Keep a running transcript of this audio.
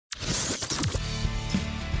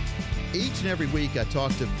Each and every week I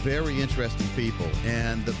talk to very interesting people,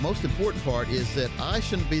 and the most important part is that I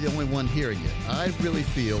shouldn't be the only one hearing it. I really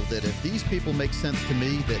feel that if these people make sense to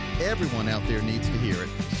me, that everyone out there needs to hear it.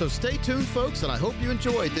 So stay tuned, folks, and I hope you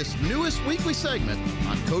enjoyed this newest weekly segment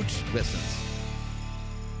on Coach Listens.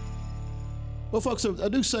 Well, folks, a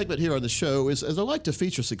new segment here on the show is I like to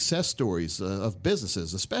feature success stories of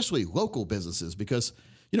businesses, especially local businesses, because,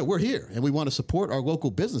 we're here and we want to support our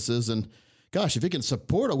local businesses. And gosh, if it can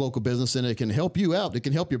support a local business and it can help you out, it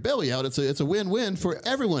can help your belly out, it's a win-win for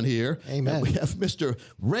everyone here. Amen. And we have Mr.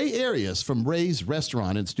 Ray Arias from Ray's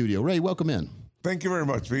Restaurant in studio. Ray, welcome in. Thank you very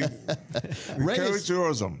much, Pete. Ray Coach, you're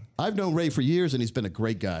awesome. I've known Ray for years, and he's been a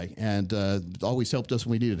great guy and always helped us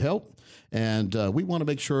when we needed help. And we want to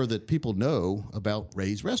make sure that people know about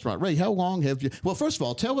Ray's Restaurant. Ray, how long have you... Well, first of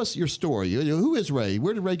all, tell us your story. Who is Ray?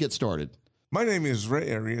 Where did Ray get started? My name is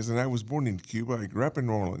Ray Arias, and I was born in Cuba. I grew up in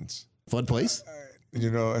New Orleans. Fun place?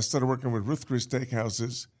 I started working with Ruth Chris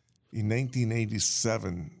Steakhouses in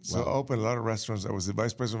 1987. So I opened a lot of restaurants. I was the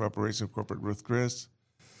vice president of operations of corporate Ruth Chris.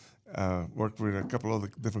 Worked with a couple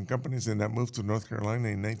of different companies, and I moved to North Carolina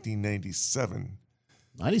in 1997.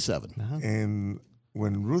 97. Uh-huh. And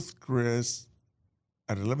when Ruth Chris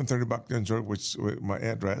at 1130 Buckton George, which was my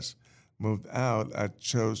address, moved out, I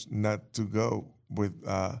chose not to go with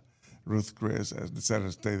Ruth Chris. I decided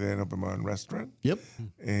to stay there and open my own restaurant. Yep.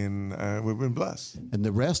 And we've been blessed. And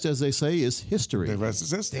the rest, as they say, is history. The rest is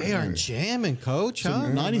history. They are jamming, Coach, huh?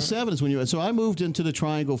 97 is when you... So I moved into the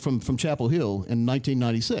Triangle from Chapel Hill in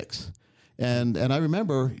 1996. And I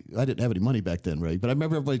remember, I didn't have any money back then, Ray, but I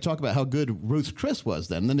remember everybody talking about how good Ruth Chris was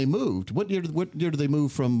then. And then they moved. What year did they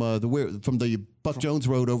move from the Buck Jones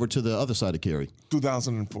Road over to the other side of Cary?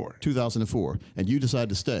 2004. 2004. And you decided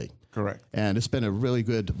to stay. Correct. And it's been a really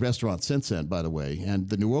good restaurant since then, by the way. And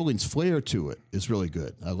the New Orleans flair to it is really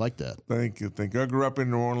good. I like that. Thank you. I grew up in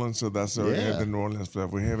New Orleans, so that's why we have the New Orleans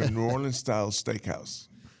stuff. We have a New Orleans-style steakhouse.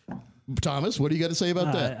 Thomas, what do you got to say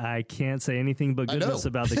about that? I can't say anything but goodness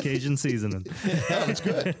about the Cajun seasoning. That's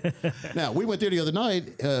good. Now, we went there the other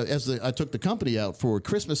night I took the company out for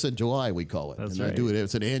Christmas in July, we call it. That's and right. I do it.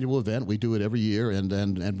 It's an annual event. We do it every year,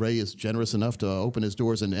 and Ray is generous enough to open his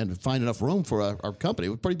doors and find enough room for our company.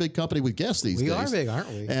 We're a pretty big company with guests these days. We are big, aren't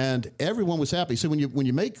we? And everyone was happy. So when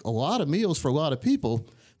you make a lot of meals for a lot of people,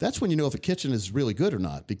 that's when you know if a kitchen is really good or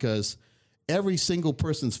not, because every single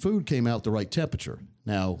person's food came out the right temperature.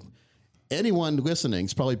 Now, anyone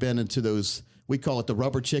listening's probably been into those, we call it the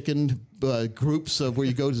rubber chicken groups where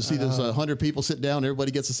you go to see those 100 people sit down,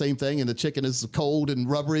 everybody gets the same thing, and the chicken is cold and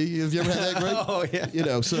rubbery. Have you ever had that, Greg? Oh,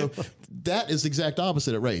 yeah. So that is the exact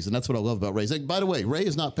opposite at Ray's, and that's what I love about Ray's. And by the way, Ray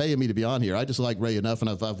is not paying me to be on here. I just like Ray enough, and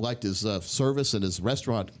I've liked his service and his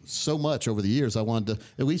restaurant so much over the years, I wanted to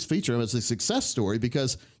at least feature him as a success story,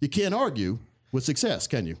 because you can't argue with success,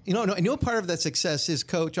 can you? Part of that success is,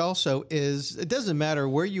 Coach, also is it doesn't matter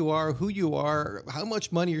where you are, who you are, how much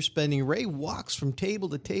money you're spending. Ray walks from table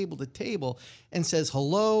to table to table and says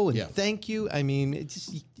hello and thank you. I mean, it's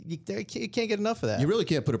just, you can't get enough of that. You really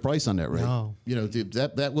can't put a price on that, Ray. No.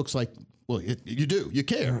 That looks like... Well, you do. You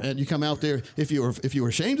care, and you come out there. If you were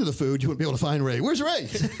ashamed of the food, you wouldn't be able to find Ray. Where's Ray? I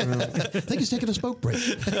think he's taking a smoke break.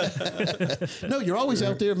 No, you're always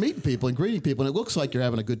out there meeting people and greeting people, and it looks like you're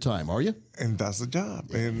having a good time. Are you? And that's the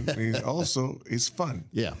job. And it's fun.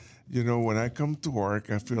 Yeah. When I come to work,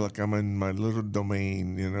 I feel like I'm in my little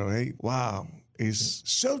domain. Hey, wow, it's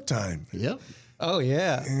showtime. Yep. Oh,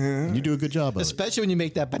 yeah. And you do a good job of Especially when you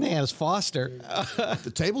make that bananas Foster.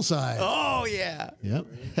 The table side. Oh, yeah. Yep.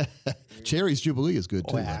 Cherry's Jubilee is good,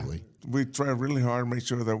 too, by the way. We try really hard to make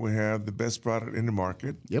sure that we have the best product in the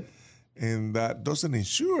market. Yep. And that doesn't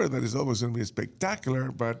ensure that it's always going to be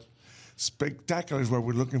spectacular, but spectacular is what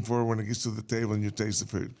we're looking for when it gets to the table and you taste the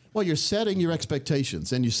food. Well, you're setting your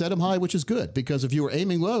expectations, and you set them high, which is good, because if you were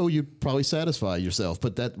aiming low, you'd probably satisfy yourself,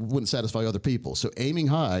 but that wouldn't satisfy other people. So aiming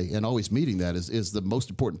high and always meeting that is the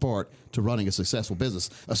most important part to running a successful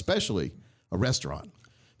business, especially a restaurant,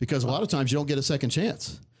 because a lot of times you don't get a second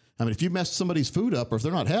chance. I mean, if you mess somebody's food up or if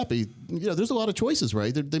they're not happy, there's a lot of choices,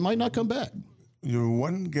 right? They might not come back.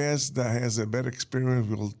 One guest that has a bad experience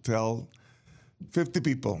will tell 50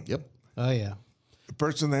 people. Yep. Oh, yeah. The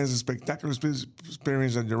person that has a spectacular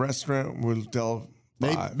experience at your restaurant will tell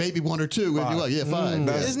maybe one or two. If you like. Yeah, five.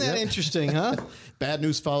 Isn't that interesting, huh? Bad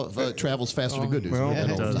news travels faster than good news. well, Right?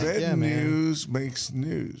 it does. Bad news makes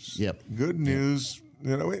news. Yep. Good news,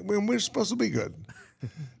 when we're supposed to be good.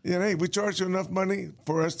 Hey, we charge you enough money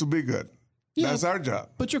for us to be good. Yeah, that's our job.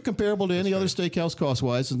 But you're comparable to any other steakhouse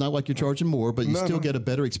cost-wise. It's not like you're charging more, but you still get a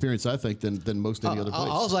better experience, I think, than most any other place.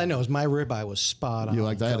 All I know is my ribeye was spot on. You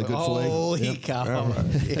like that? Had a good fillet? Holy cow.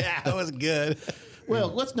 Yeah, it was good. Well,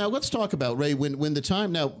 let's talk about, Ray, when the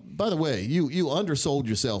time, now, by the way, you undersold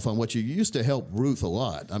yourself on what you used to help Ruth a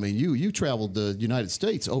lot. I mean, you traveled the United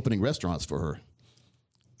States opening restaurants for her.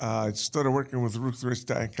 I started working with Ruth Chris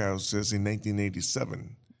Stackhouses in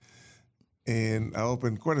 1987. And I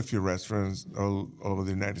opened quite a few restaurants all over the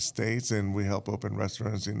United States, and we help open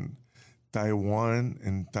restaurants in Taiwan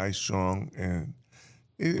and Taichung and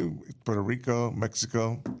Puerto Rico,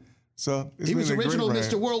 Mexico. So he was original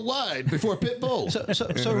Mr. Worldwide before Pitbull.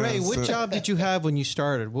 So Ray, what job did you have when you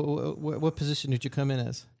started? What position did you come in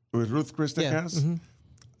as? With Ruth Chris Steakhouse? Yeah. Mm-hmm.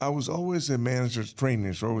 I was always a manager's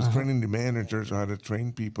trainer, so I was training the managers how to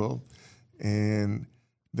train people. And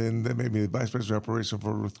then they made me the vice president of operations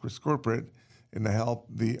for Ruth Chris Corporate, and I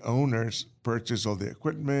helped the owners purchase all the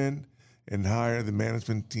equipment and hire the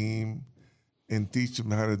management team and teach them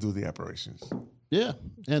how to do the operations. Yeah.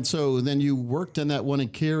 And so then you worked on that one in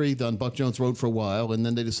Cary on Buck Jones Road for a while, and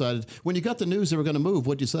then they decided, when you got the news they were going to move,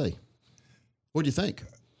 what'd you say? What'd you think?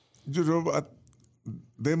 You know,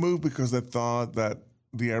 they moved because they thought that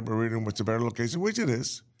the Arboretum was a better location, which it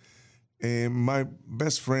is. And my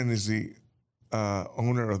best friend is the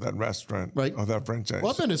owner of that restaurant, right, of that franchise.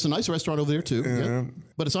 Well, I bet it's a nice restaurant over there too. Yeah.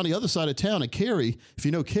 But it's on the other side of town. And Cary, if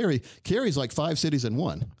you know Cary, Cary's like 5 cities in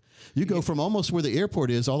one. You go from almost where the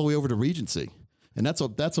airport is all the way over to Regency. And that's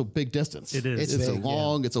a big distance. It is. It's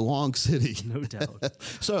a long city. No doubt.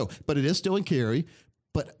 So, but it is still in Cary.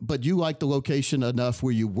 But you liked the location enough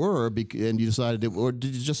where you were, and you decided, or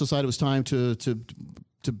did you just decide it was time to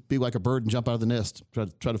be like a bird and jump out of the nest,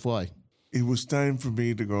 try to fly? It was time for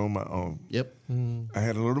me to go on my own. Yep. I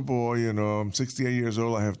had a little boy, you know, I'm 68 years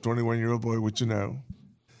old. I have a 21-year-old boy, which you know.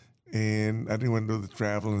 And I didn't want to do the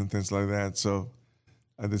travel and things like that. So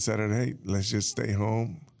I decided, hey, let's just stay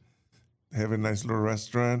home, have a nice little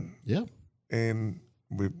restaurant. Yeah. And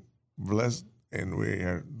we're blessed, and we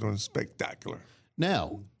are doing spectacular.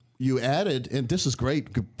 Now, you added, and this is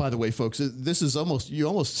great, by the way, folks, you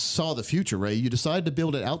almost saw the future, Ray. You decided to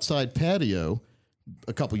build an outside patio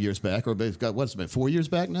a couple years back, or what's it been, 4 years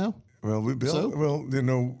back now? Well, you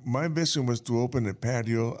know, my vision was to open a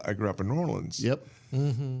patio. I grew up in New Orleans. Yep.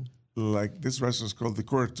 Mm-hmm. Like this restaurant's called the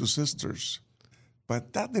Court of Two Sisters.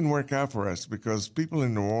 But that didn't work out for us because people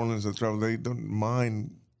in New Orleans that travel, they don't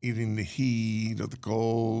mind eating the heat or the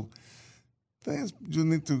cold. You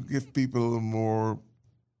need to give people more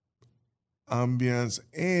ambience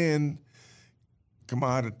and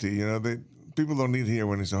commodity. You know, people don't eat here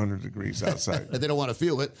when it's 100 degrees outside. They don't want to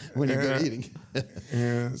feel it when you're good eating.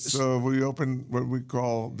 Yeah, so we opened what we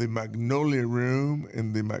call the Magnolia Room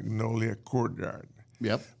and the Magnolia Courtyard.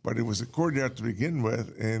 Yep. But it was a courtyard to begin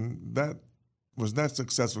with, and that was not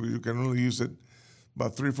successful. You can only use it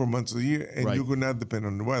about 3 or 4 months of the year, and you could not depend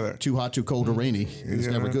on the weather. Too hot, too cold, or rainy. It's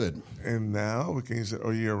never good. And now we can use it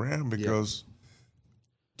all year round because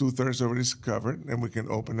 2/3 of it is covered, and we can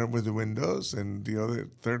open it with the windows, and the other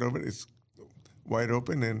third of it is wide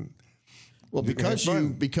open. And well,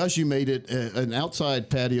 because you made it an outside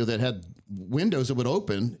patio that had windows that would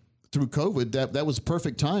open through COVID, that was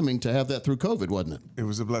perfect timing to have that through COVID, wasn't it? It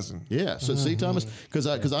was a blessing. Yeah. So see, Thomas,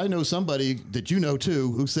 because I know somebody that you know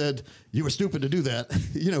too who said you were stupid to do that.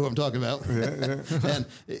 You know who I'm talking about. Yeah. And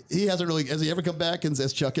he hasn't really. Has he ever come back and,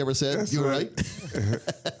 as Chuck ever said, you were right?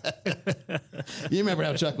 You remember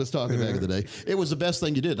how Chuck was talking back in the day? It was the best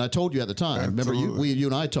thing you did, and I told you at the time. Absolutely. Remember, you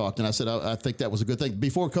and I talked, and I said I think that was a good thing.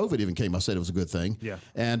 Before COVID even came, I said it was a good thing. Yeah.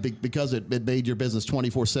 And because it made your business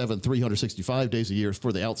 24/7, 365 days a year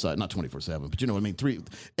for the outside. Not 24/7, but you know what I mean.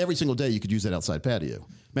 Every single day you could use that outside patio.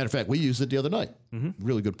 Matter of fact, we used it the other night. Mm-hmm.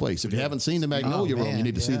 Really good place. If you haven't seen the Magnolia Room, you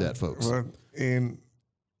need to see that, folks. Well, and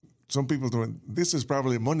some people doing this is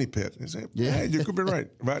probably a money pit. You say, yeah, you could be right,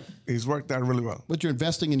 but it's worked out really well. But you're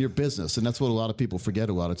investing in your business, and that's what a lot of people forget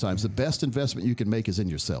a lot of times. The best investment you can make is in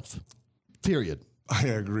yourself. Period. I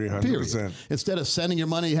agree 100%. Period. Instead of sending your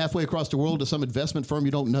money halfway across the world to some investment firm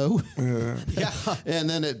you don't know, and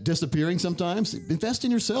then it disappearing sometimes, invest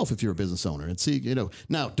in yourself if you're a business owner and see,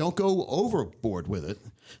 now don't go overboard with it.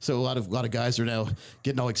 So a lot of guys are now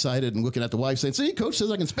getting all excited and looking at the wife saying, see, coach says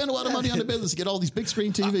I can spend a lot of money on the business to get all these big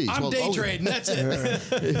screen TVs. I'm day trading, that's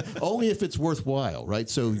it. Only if it's worthwhile, right?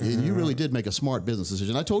 So you really did make a smart business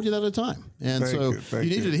decision. I told you that at the time. And you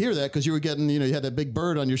needed to hear that because you were getting, you had that big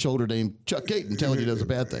bird on your shoulder named Chuck Caton telling you that was a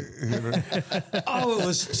bad thing. Oh, it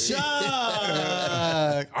was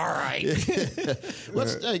Chuck. All right.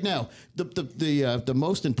 Let's now the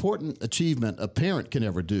most important achievement a parent can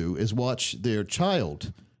ever do is watch their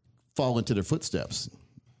child fall into their footsteps.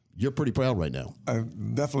 You're pretty proud right now.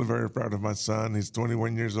 I'm definitely very proud of my son. He's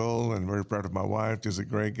 21 years old, and very proud of my wife. She's a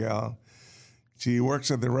great gal. She works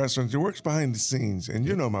at the restaurant. She works behind the scenes, and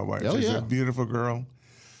you know my wife. Oh, She's yeah. a beautiful girl.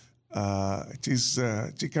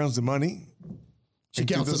 She counts the money. She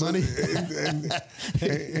counts the money.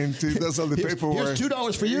 And she does all the paperwork. Here's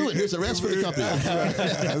 $2 for you, and here's the rest for the company.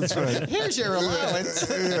 That's right. Here's your allowance.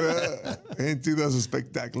 And she does a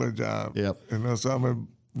spectacular job. Yep. You know, so I'm a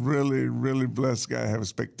really, really blessed guy. I have a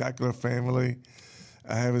spectacular family.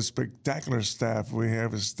 I have a spectacular staff. We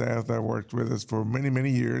have a staff that worked with us for many, many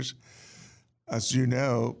years. As you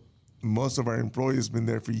know, most of our employees have been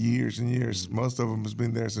there for years and years. Most of them has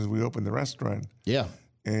been there since we opened the restaurant. Yeah.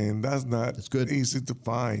 And that's not good. easy to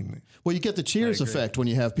find. Well, you get the Cheers effect when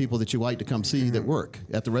you have people that you like to come see that work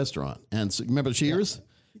at the restaurant. And so, remember Cheers?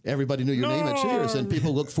 Everybody knew your name at Cheers, and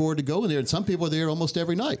people look forward to going there. And some people are there almost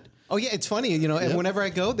every night. Oh, yeah, it's funny, you know, and whenever I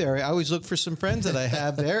go there, I always look for some friends that I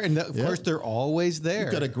have there, and of course, they're always there.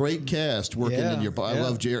 You've got a great cast working in your bar. I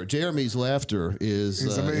love Jeremy's laughter is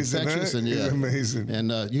amazing, infectious. And, He's amazing.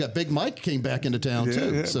 And you got Big Mike came back into town,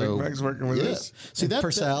 too. Yeah, so, Big Mike's working with us. See, that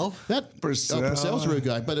Purcell? Purcell's a real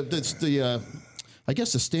guy. But it's the... I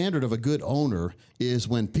guess the standard of a good owner is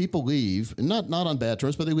when people leave, not on bad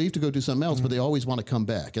terms, but they leave to go do something else, but they always want to come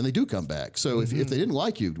back, and they do come back. So if they didn't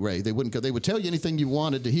like you, Ray, they wouldn't. They would tell you anything you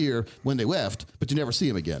wanted to hear when they left, but you never see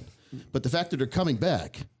them again. But the fact that they're coming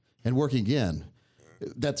back and working again,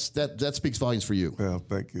 that speaks volumes for you. Well,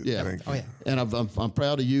 thank you. Yeah. Thank you. Oh, yeah. And I'm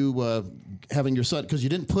proud of you having your son, because you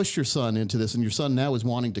didn't push your son into this, and your son now is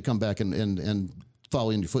wanting to come back and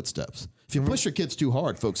follow in your footsteps. If you push your kids too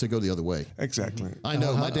hard, folks, they go the other way. Exactly. I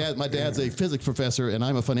know. My dad's a physics professor, and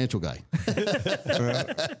I'm a financial guy.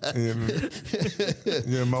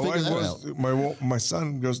 My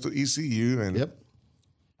son goes to ECU, and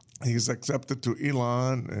he's accepted to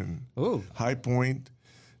Elon and High Point.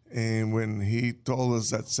 And when he told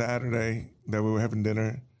us that Saturday that we were having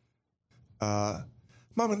dinner, Mom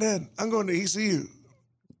and Dad, I'm going to ECU.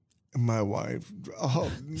 My wife, you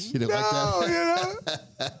didn't like that? You know?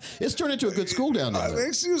 It's turned into a good school down there.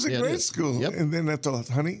 ECU was a great school. Yep. And then I told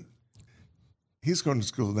her, honey, he's going to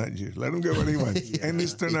school that year. Let him go what he wants. And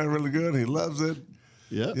he's turned out really good. He loves it.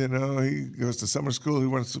 Yeah. You know, he goes to summer school. He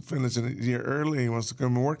wants to finish a year early. He wants to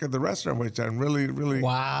come and work at the restaurant, which I'm really, really...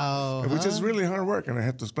 Wow. Which is really hard work. And I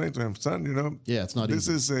had to explain to him, son, you know... Yeah, it's not this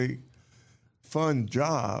easy. This is a fun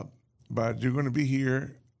job, but you're going to be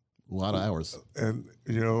here... A lot of hours. And,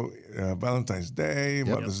 you know, Valentine's Day,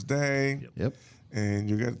 Mother's Day. Yep. And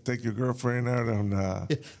you got to take your girlfriend out on...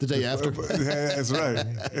 the day after. Yeah, that's right.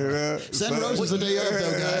 Send roses the day of,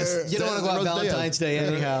 though, guys. You don't want to go out Valentine's Day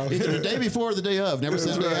anyhow. Either the day before or the day of. Never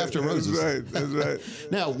send the day after roses. That's right.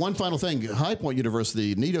 Now, one final thing. High Point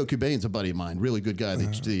University, Nito Cubane's a buddy of mine. Really good guy.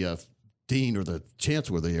 The dean or the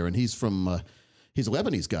chancellor there. And he's from... He's a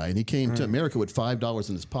Lebanese guy, and he came to America with $5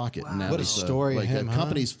 in his pocket. Wow. And now what a story!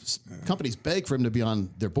 Companies beg for him to be on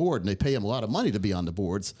their board, and they pay him a lot of money to be on the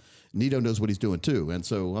boards. Nito knows what he's doing too, and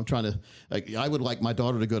so I'm trying to. I would like my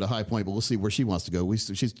daughter to go to High Point, but we'll see where she wants to go.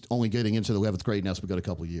 She's only getting into the 11th grade now, so we've got a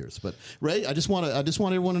couple of years. But Ray, I just want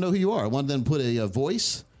everyone to know who you are. I want them to put a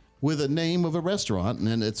voice with a name of a restaurant, and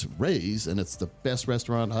then it's Ray's, and it's the best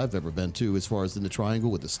restaurant I've ever been to as far as in the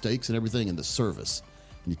Triangle with the steaks and everything and the service.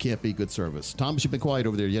 You can't beat good service. Thomas, you've been quiet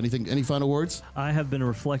over there. Any final words? I have been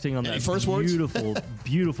reflecting on that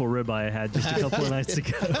beautiful ribeye I had just a couple of nights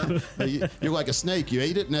ago. You're like a snake. You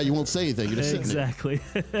ate it, now you won't say anything. You're just exactly.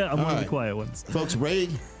 I'm one of the quiet ones. Folks, Ray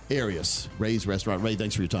Arias, Ray's Restaurant. Ray,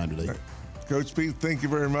 thanks for your time today. Coach Pete, thank you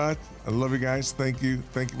very much. I love you guys. Thank you.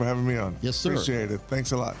 Thank you for having me on. Yes, sir. Appreciate it.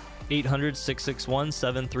 Thanks a lot.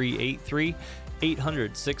 800-661-7383.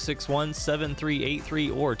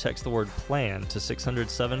 800-661-7383 or text the word PLAN to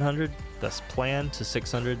 600-700. That's PLAN to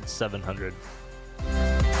 600-700.